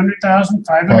 100,000, 200,000,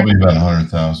 500,000? Probably about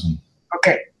 100,000.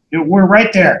 Okay. We're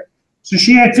right there. So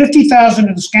she had 50,000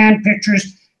 of the scanned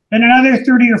pictures and another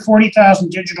 30 or 40,000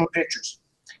 digital pictures.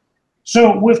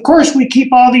 So, of course, we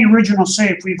keep all the originals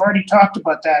safe. We've already talked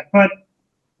about that. But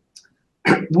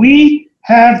we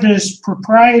have this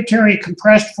proprietary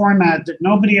compressed format that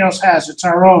nobody else has. It's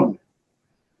our own.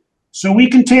 So we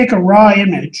can take a raw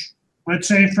image, let's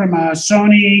say from a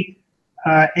Sony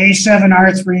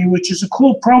A7R3, which is a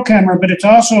cool pro camera, but it's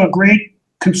also a great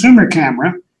consumer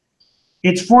camera.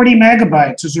 It's 40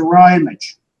 megabytes as a raw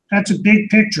image. That's a big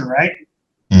picture, right?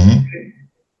 Mm-hmm.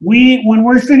 When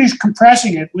we're finished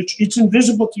compressing it, which it's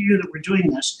invisible to you that we're doing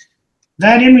this,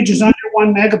 that image is under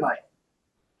 1 megabyte.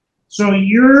 So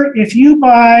if you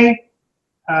buy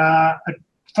a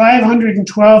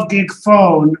 512 gig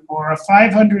phone or a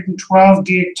 512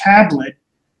 gig tablet,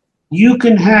 you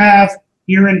can have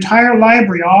your entire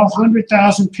library, all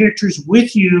 100,000 pictures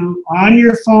with you on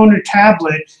your phone or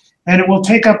tablet, and it will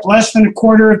take up less than a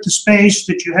quarter of the space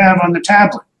that you have on the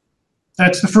tablet.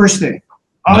 That's the first thing.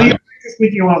 All your pictures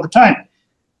with you all the time.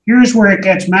 Here's where it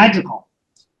gets magical.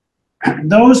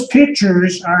 Those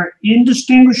pictures are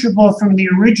indistinguishable from the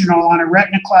original on a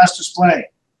Retina class display.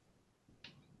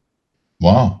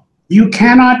 Wow. You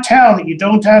cannot tell that you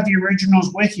don't have the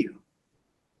originals with you.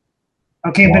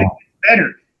 Okay, wow. But it's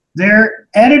better. They're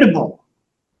editable.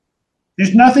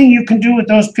 There's nothing you can do with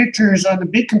those pictures on the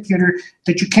big computer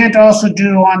that you can't also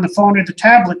do on the phone or the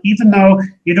tablet, even though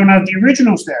you don't have the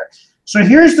originals there. So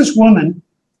here's this woman,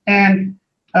 and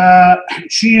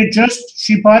she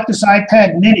bought this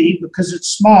iPad mini because it's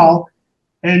small,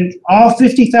 And all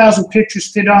 50,000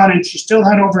 pictures fit on, and she still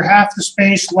had over half the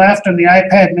space left on the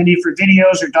iPad mini for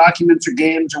videos or documents or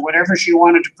games or whatever she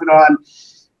wanted to put on.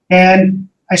 And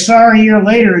I saw her a year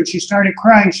later, and she started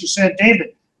crying. She said,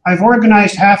 "David, I've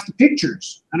organized half the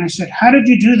pictures." And I said, "How did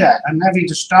you do that?" I'm having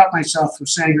to stop myself from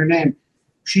saying her name.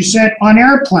 She said, "On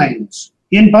airplanes,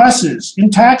 in buses,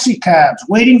 in taxi cabs,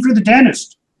 waiting for the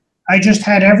dentist. I just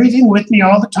had everything with me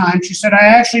all the time." She said, "I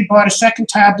actually bought a second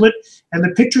tablet, and the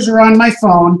pictures are on my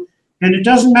phone, and it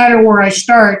doesn't matter where I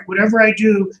start. Whatever I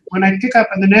do, when I pick up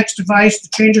on the next device, the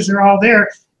changes are all there.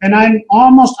 And I'm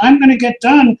going to get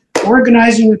done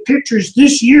organizing the pictures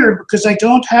this year because I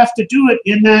don't have to do it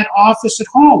in that office at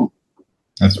home."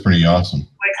 That's pretty awesome.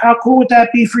 Like, how cool would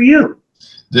that be for you?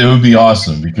 It would be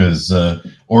awesome because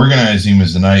organizing them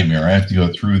is a nightmare. I have to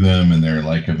go through them, and they're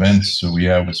like events so we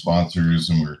have with sponsors,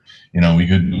 and we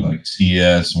go to like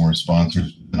CES, and we're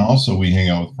sponsors, and also we hang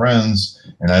out with friends,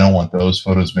 and I don't want those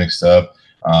photos mixed up.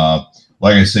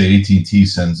 Like I say, AT&T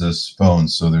sends us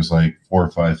phones, so there's like 4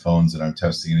 or 5 phones that I'm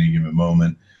testing at any given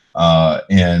moment.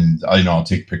 And I'll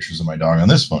take pictures of my dog on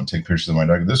this phone, take pictures of my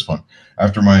dog on this phone.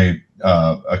 After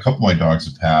a couple of my dogs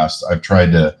have passed, I've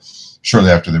tried to, shortly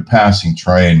after their passing,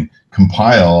 try and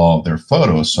compile all of their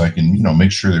photos so I can,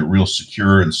 make sure they're real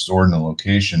secure and stored in a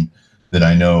location that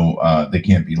I know they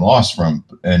can't be lost from.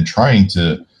 And trying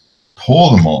to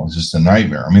pull them all is just a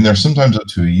nightmare. I mean, there's sometimes up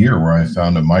to a year where I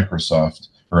found a Microsoft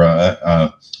or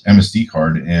a MSD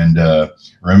card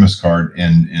or MS card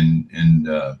and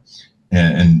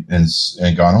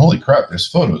gone, holy crap, there's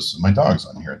photos of my dogs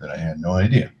on here that I had no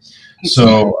idea.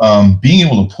 So being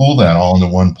able to pull that all into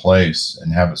one place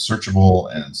and have it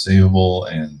searchable and savable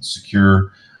and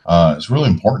secure is really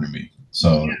important to me.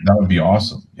 So that would be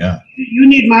awesome. Yeah. You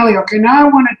need Mylio. Okay, now I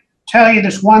want to tell you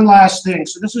this one last thing.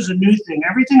 So this is a new thing.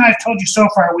 Everything I've told you so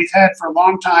far, we've had for a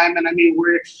long time. And I mean,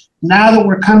 now that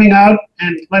we're coming out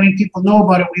and letting people know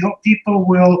about it, we hope people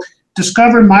will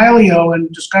discover Mylio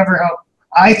and discover how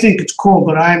I think it's cool,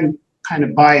 but I'm kind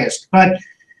of biased. But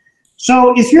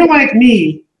so if you're like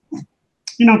me,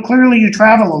 clearly you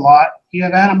travel a lot, you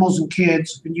have animals and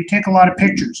kids, and you take a lot of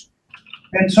pictures.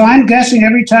 And so I'm guessing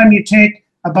every time you take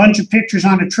a bunch of pictures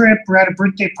on a trip or at a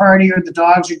birthday party or the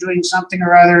dogs are doing something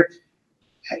or other,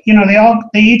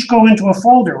 they each go into a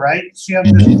folder, right? So you have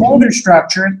this folder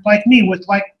structure, like me, with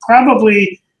like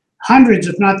probably hundreds,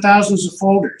 if not thousands of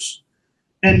folders.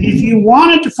 And if you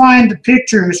wanted to find the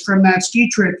pictures from that ski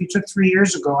trip you took 3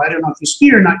 years ago, I don't know if you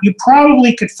ski or not, you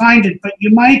probably could find it, but you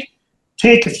might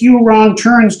take a few wrong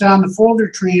turns down the folder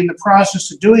tree in the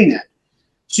process of doing it.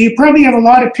 So you probably have a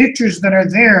lot of pictures that are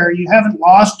there. You haven't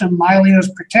lost them. Mylio's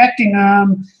protecting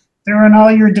them. They're on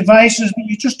all your devices, but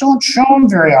you just don't show them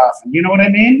very often. You know what I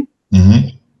mean? Mm-hmm.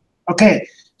 Okay.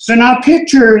 So now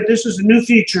picture, this is a new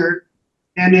feature,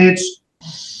 and it's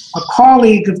a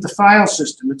colleague of the file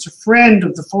system. It's a friend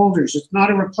of the folders. It's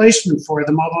not a replacement for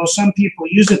them, although some people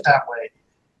use it that way.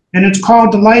 And it's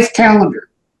called the Life Calendar.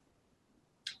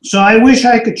 So I wish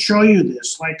I could show you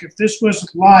this. Like if this was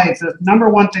live, the number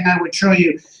one thing I would show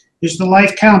you is the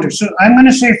Life Calendar. So I'm going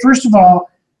to say, first of all,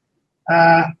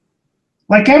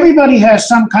 like everybody has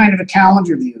some kind of a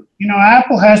calendar view.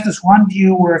 Apple has this one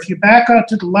view where if you back out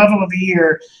to the level of a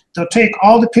year, they'll take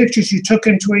all the pictures you took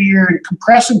into a year and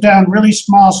compress them down really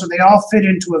small so they all fit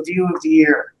into a view of the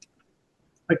year.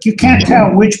 Like you can't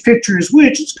tell which picture is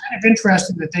which. It's kind of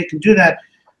interesting that they can do that.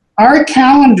 Our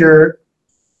calendar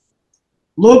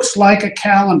looks like a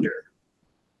calendar.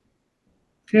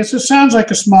 Okay, so it sounds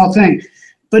like a small thing,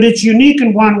 but it's unique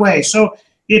in one way. So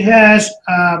it has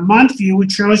a month view,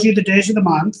 which shows you the days of the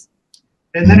month,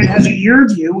 and then it has a year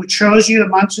view, which shows you the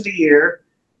months of the year,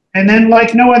 and then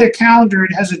like no other calendar,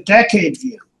 it has a decade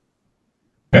view.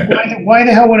 Why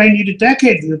the hell would I need a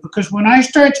decade view? Because when I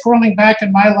start scrolling back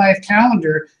in my life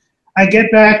calendar, I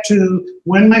get back to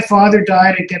when my father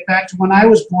died, I get back to when I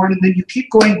was born, and then you keep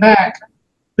going back.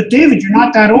 But David, you're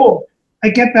not that old. I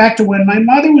get back to when my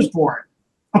mother was born.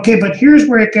 Okay, but here's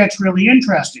where it gets really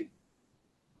interesting.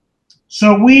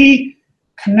 So we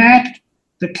connect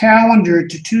the calendar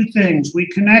to two things. We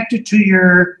connect it to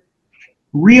your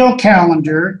real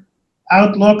calendar,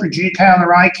 Outlook or Gcal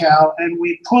or iCal, and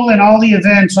we pull in all the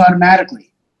events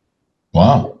automatically.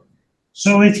 Wow.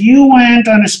 So if you went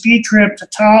on a ski trip to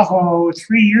Tahoe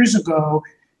 3 years ago,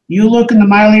 you look in the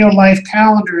Mylio Life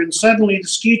Calendar and suddenly the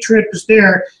ski trip is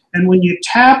there. And when you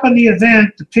tap on the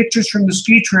event, the pictures from the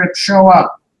ski trip show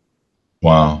up.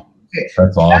 Wow. Okay.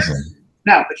 That's awesome.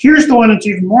 Now, but here's the one that's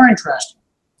even more interesting.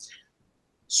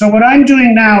 So what I'm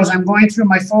doing now is I'm going through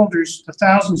my folders, the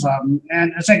thousands of them.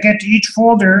 And as I get to each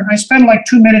folder, I spend like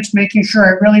 2 minutes making sure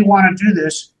I really want to do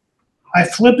this. I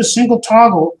flip a single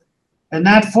toggle and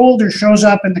that folder shows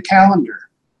up in the calendar.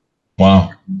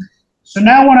 Wow. So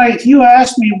now if you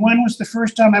ask me when was the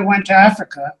first time I went to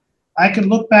Africa, I can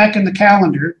look back in the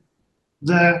calendar.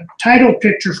 The title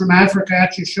picture from Africa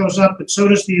actually shows up, but so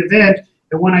does the event.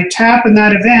 And when I tap in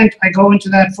that event, I go into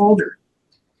that folder.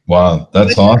 Wow,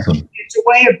 that's awesome. It's a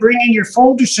way of bringing your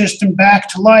folder system back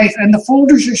to life, and the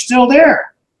folders are still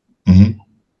there. Mm-hmm.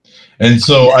 And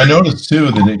so I noticed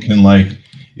too that it can, like,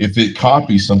 if it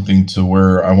copies something to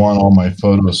where I want all my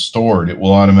photos stored, it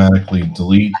will automatically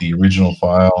delete the original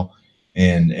file,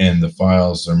 and the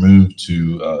files are moved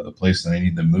to the place that I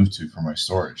need them moved to for my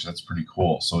storage. That's pretty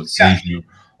cool. So it saves you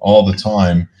all the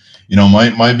time. You know,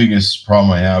 my biggest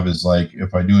problem I have is, like,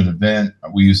 if I do an event,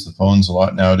 we use the phones a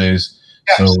lot nowadays.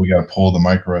 Yes. So we got to pull the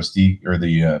micro SD or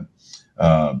the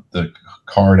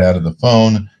card out of the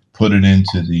phone, put it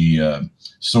into the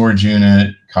storage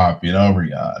unit, copy it over,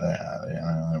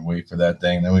 wait for that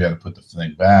thing. Then we got to put the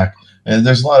thing back. And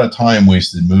there's a lot of time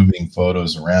wasted moving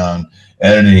photos around.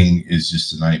 Editing is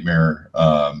just a nightmare.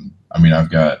 I mean,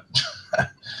 I've got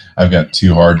I've got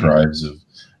 2 hard drives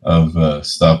of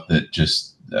stuff that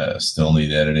just still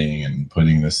need editing, and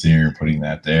putting this here, putting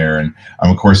that there. And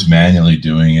I'm, of course, manually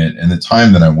doing it. And the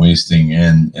time that I'm wasting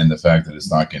and the fact that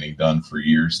it's not getting done for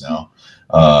years now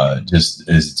just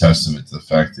is a testament to the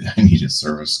fact that I need a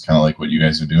service kind of like what you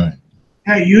guys are doing.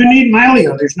 Yeah, you need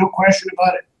Mylio. There's no question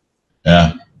about it.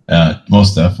 Yeah,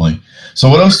 most definitely. So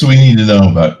what else do we need to know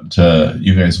about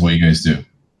you guys, what you guys do?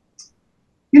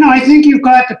 You know, I think you've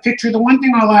got the picture. The one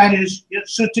thing I'll add is,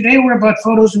 so today we're about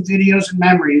photos and videos and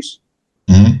memories.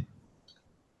 Mm-hmm.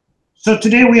 So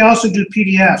today we also do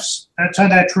PDFs. That's how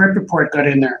that trip report got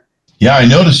in there. Yeah, I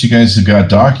noticed you guys have got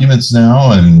documents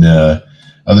now and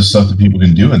other stuff that people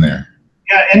can do in there.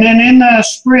 Yeah, and then in the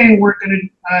spring, we're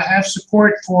going to have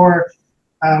support for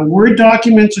Word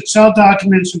documents, Excel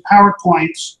documents, and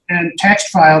PowerPoints, and text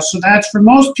files. So that's, for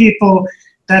most people,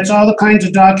 that's all the kinds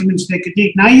of documents they could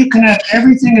need. Now you can have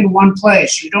everything in one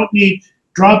place. You don't need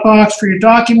Dropbox for your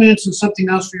documents and something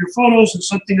else for your photos and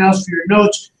something else for your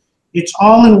notes. It's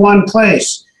all in one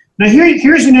place. Now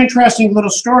here's an interesting little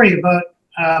story about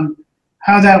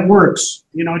how that works.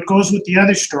 You know, it goes with the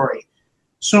other story.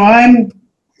 So I'm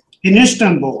in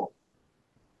Istanbul,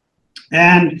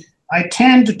 and I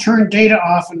tend to turn data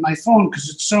off on my phone because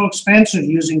it's so expensive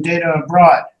using data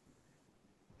abroad.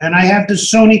 And I have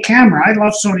this Sony camera. I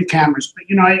love Sony cameras, but,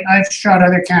 you know, I've shot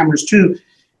other cameras too.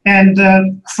 And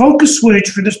the focus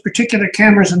switch for this particular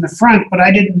camera is in the front, but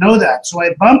I didn't know that. So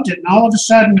I bumped it, and all of a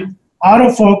sudden,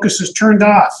 autofocus is turned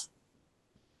off.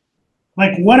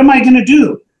 Like, what am I going to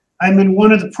do? I'm in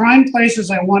one of the prime places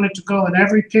I wanted to go, and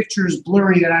every picture is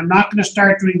blurry, and I'm not going to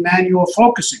start doing manual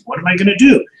focusing. What am I going to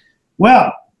do?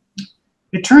 Well,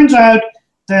 it turns out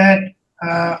that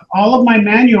all of my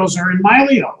manuals are in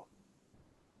Mylio,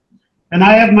 and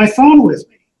I have my phone with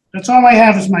me. That's all I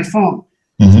have is my phone.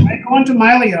 Mm-hmm. So I go into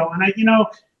Mylio, and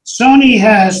Sony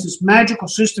has this magical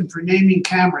system for naming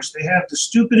cameras. They have the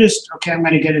stupidest, okay, I'm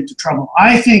going to get into trouble.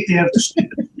 I think they have the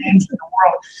stupidest names in the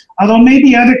world, although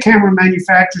maybe other camera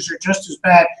manufacturers are just as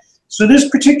bad. So this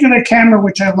particular camera,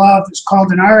 which I love, is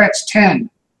called an RX-10.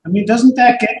 I mean, doesn't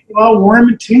that get you all warm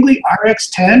and tingly,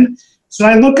 RX-10? So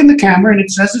I look in the camera, and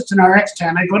it says it's an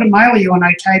RX-10. I go to Mylio, and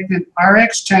I type in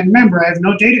RX-10. Remember, I have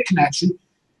no data connection.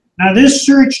 Now, this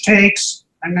search takes,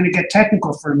 I'm going to get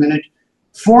technical for a minute,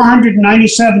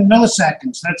 497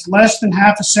 milliseconds. That's less than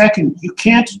half a second. You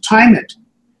can't time it.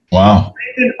 Wow. I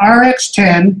type in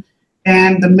RX-10,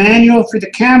 and the manual for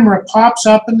the camera pops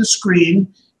up on the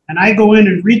screen, and I go in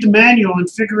and read the manual and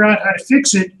figure out how to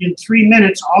fix it in 3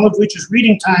 minutes, all of which is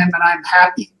reading time, and I'm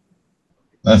happy.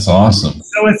 That's awesome.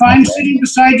 So if I'm sitting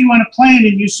beside you on a plane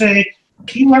and you say,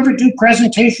 do you ever do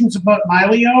presentations about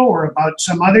Mylio or about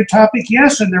some other topic?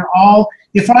 Yes, and they're all,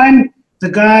 if I'm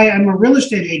the guy, I'm a real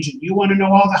estate agent. You want to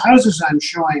know all the houses I'm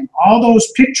showing, all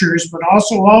those pictures, but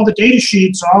also all the data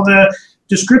sheets, all the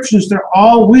descriptions. They're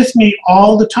all with me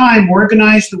all the time,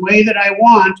 organized the way that I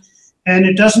want. And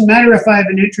it doesn't matter if I have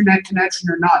an internet connection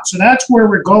or not. So that's where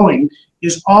we're going,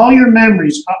 is all your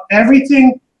memories,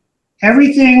 everything,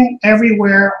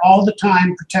 everywhere, all the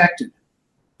time, protected.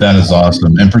 That is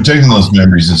awesome. And protecting those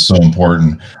memories is so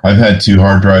important. I've had 2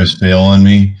 hard drives fail on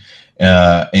me.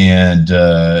 And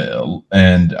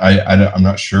I'm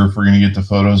not sure if we're going to get the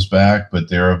photos back, but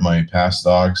they're of my past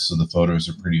dogs, so the photos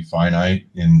are pretty finite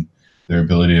in their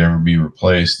ability to ever be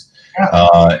replaced.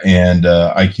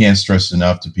 I can't stress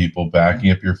enough to people backing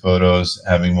up your photos,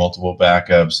 having multiple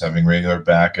backups, having regular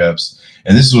backups.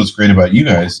 And this is what's great about you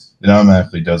guys. It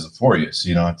automatically does it for you, so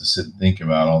you don't have to sit and think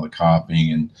about all the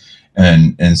copying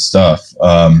and stuff.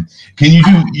 Will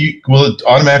it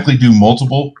automatically do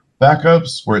multiple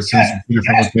backups where it sends to two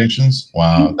different locations?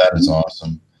 Wow, that is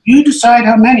awesome. You decide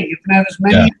how many. You can have as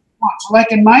many as you want. So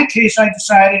like in my case, I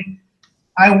decided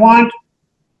I want,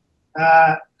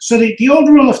 so the old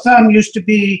rule of thumb used to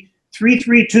be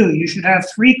 332. You should have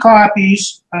 3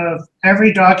 copies of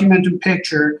every document and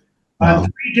picture on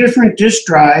 3 different disk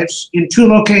drives in 2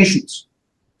 locations.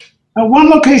 Now, one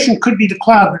location could be the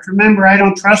cloud, but remember, I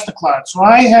don't trust the cloud. So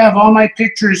I have all my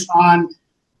pictures on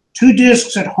 2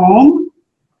 disks at home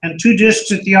and 2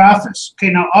 disks at the office.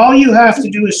 Okay, now all you have to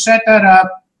do is set that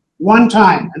up one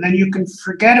time, and then you can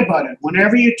forget about it.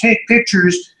 Whenever you take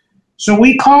pictures, so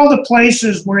we call the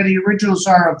places where the originals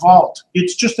are a vault.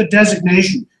 It's just a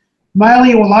designation.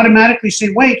 Mylio will automatically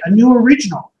say, wait, a new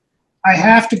original. I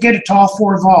have to get it to all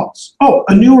 4 vaults. Oh,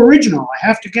 a new original. I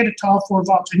have to get it to all 4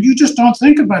 vaults. And you just don't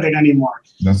think about it anymore.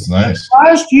 That's nice.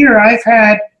 Last year, I've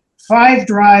had 5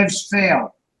 drives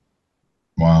fail.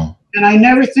 Wow. And I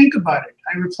never think about it.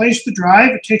 I replace the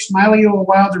drive. It takes Mylio a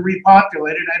while to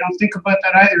repopulate it. I don't think about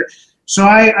that either. So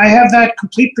I have that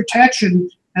complete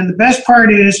protection. And the best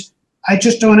part is I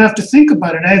just don't have to think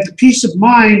about it. I have the peace of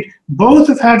mind, both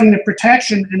of having the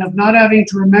protection and of not having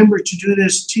to remember to do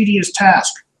this tedious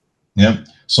task. Yep.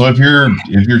 So if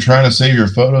you're trying to save your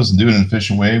photos and do it in an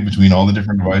efficient way between all the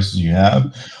different devices you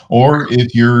have, or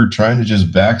if you're trying to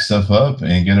just back stuff up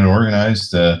and get it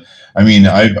organized, I mean,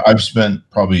 I've spent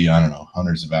probably, I don't know,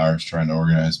 hundreds of hours trying to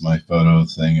organize my photo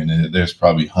thing, and there's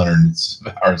probably hundreds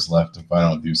of hours left if I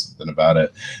don't do something about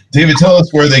it. David, tell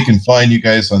us where they can find you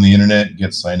guys on the internet and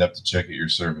get signed up to check out your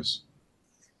service.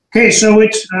 Okay, so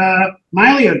it's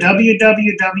Mylio,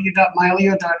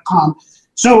 www.mylio.com.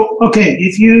 So, okay,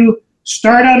 if you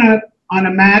start on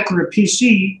a Mac or a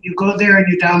PC, you go there and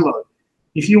you download.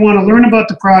 If you want to learn about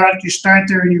the product, you start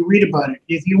there and you read about it.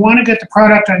 If you want to get the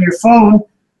product on your phone,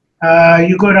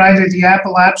 you go to either the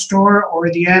Apple App Store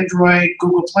or the Android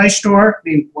Google Play Store. I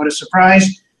mean, what a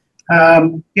surprise.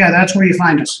 Yeah, that's where you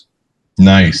find us.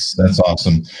 Nice. That's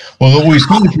awesome. Well, we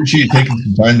really appreciate you taking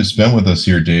some time to spend with us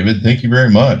here, David. Thank you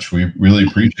very much. We really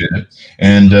appreciate it.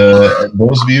 And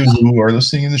those of you who are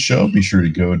listening in the show, be sure to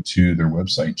go to their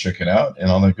website, check it out, and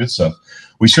all that good stuff.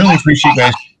 We certainly appreciate you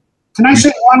guys. Can I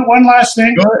say one last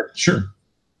thing? Go ahead. Sure.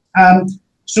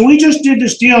 So we just did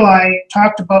this deal I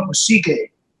talked about with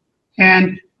Seagate.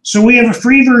 And so we have a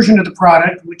free version of the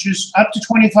product, which is up to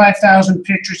 25,000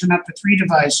 pictures and up to 3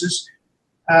 devices.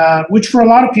 Which for a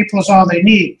lot of people is all they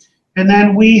need. And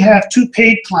then we have 2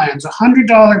 paid plans, a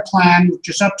 $100 plan, which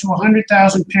is up to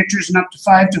 100,000 pictures and up to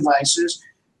 5 devices,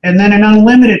 and then an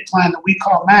unlimited plan that we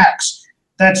call Max.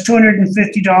 That's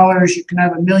 $250. You can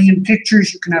have 1 million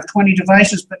pictures, you can have 20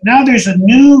 devices, but now there's a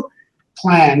new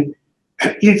plan.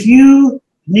 If you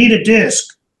need a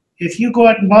disc, if you go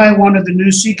out and buy one of the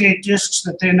new Seagate discs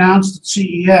that they announced at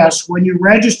CES, when you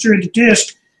register the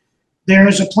disc, there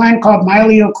is a plan called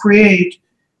Mylio Create,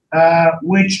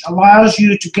 which allows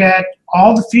you to get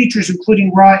all the features,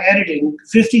 including raw editing,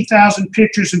 50,000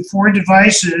 pictures and 4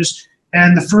 devices,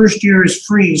 and the first year is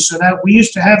free. So that we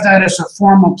used to have that as a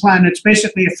formal plan. It's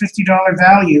basically a $50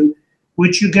 value,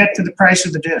 which you get for the price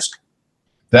of the disc.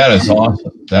 That is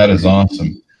awesome. That is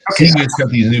awesome. Okay. Seagate's got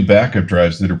these new backup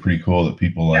drives that are pretty cool that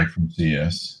people like from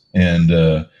CS. And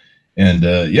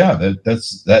yeah,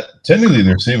 that's technically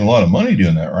they're saving a lot of money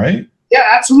doing that, right? Yeah,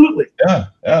 absolutely. Yeah,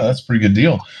 that's a pretty good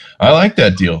deal. I like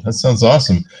that deal. That sounds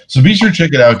awesome. So be sure to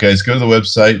check it out, guys. Go to the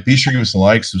website. Be sure to give us a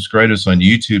like. Subscribe to us on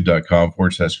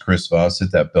youtube.com/Chris Voss.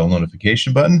 Hit that bell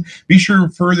notification button. Be sure to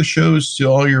refer the shows to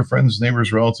all your friends,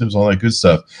 neighbors, relatives, all that good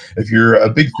stuff. If you're a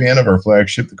big fan of our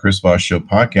flagship, the Chris Voss Show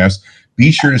podcast,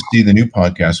 be sure to see the new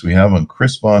podcast we have on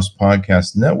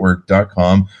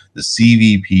ChrisVossPodcastNetwork.com, the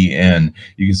CVPN.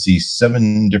 You can see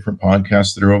 7 different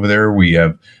podcasts that are over there. We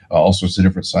have all sorts of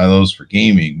different silos for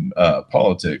gaming,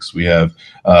 politics. We have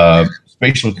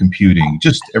spatial computing,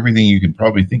 just everything you can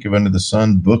probably think of under the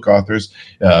sun, book authors.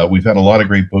 We've had a lot of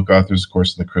great book authors, of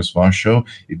course, in the Chris Voss Show.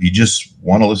 If you just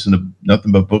want to listen to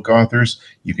nothing but book authors,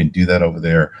 you can do that over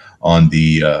there on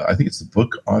the, I think it's the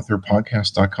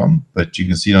bookauthorpodcast.com, but you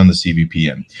can see it on the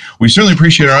CVPN. We certainly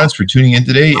appreciate our audience for tuning in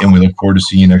today, and we look forward to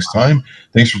seeing you next time.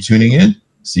 Thanks for tuning in.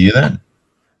 See you then.